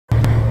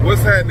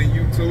What's happening,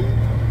 YouTube?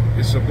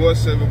 It's your boy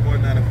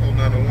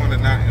 7boy9491,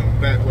 and I am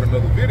back with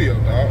another video,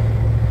 dog.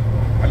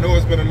 I know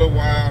it's been a little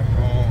while.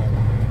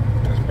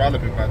 It's probably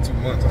been about 2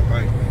 months, I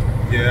think.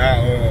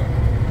 Yeah,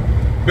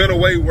 I been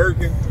away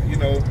working, you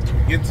know,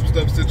 getting some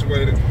stuff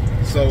situated.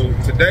 So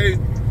today,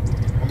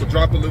 I'm gonna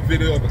drop a little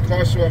video of a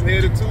car show I'm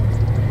headed to.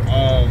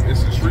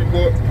 It's in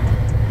Shreveport.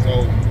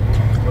 So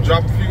I'm gonna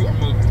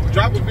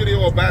drop a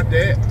video about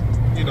that.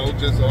 You know,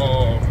 just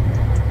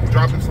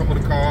dropping some of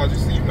the cars. You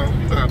see, you know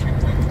how people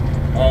do.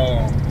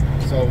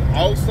 So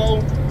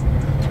also,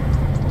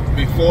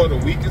 before the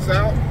week is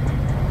out,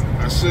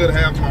 I should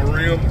have my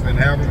rims and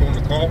have them on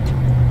the car.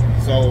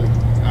 So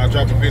I'll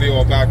drop a video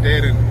about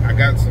that, and I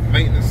got some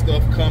maintenance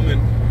stuff coming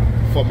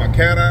for my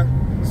cat eye.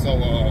 So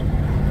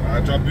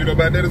I'll drop a video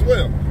about that as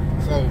well.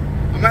 So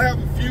I'm gonna have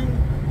a few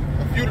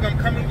that I'm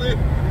coming with.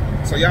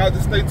 So y'all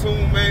just stay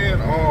tuned, man.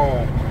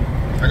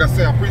 Like I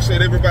said, I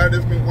appreciate everybody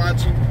that's been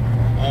watching.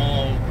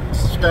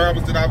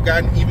 Subscribers that I've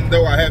gotten, even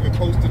though I haven't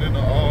posted in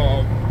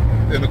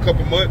a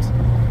couple months.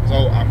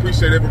 So I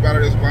appreciate everybody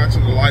that's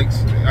watching, the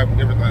likes,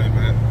 everything,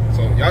 man.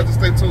 So y'all just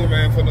stay tuned,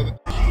 man, for another.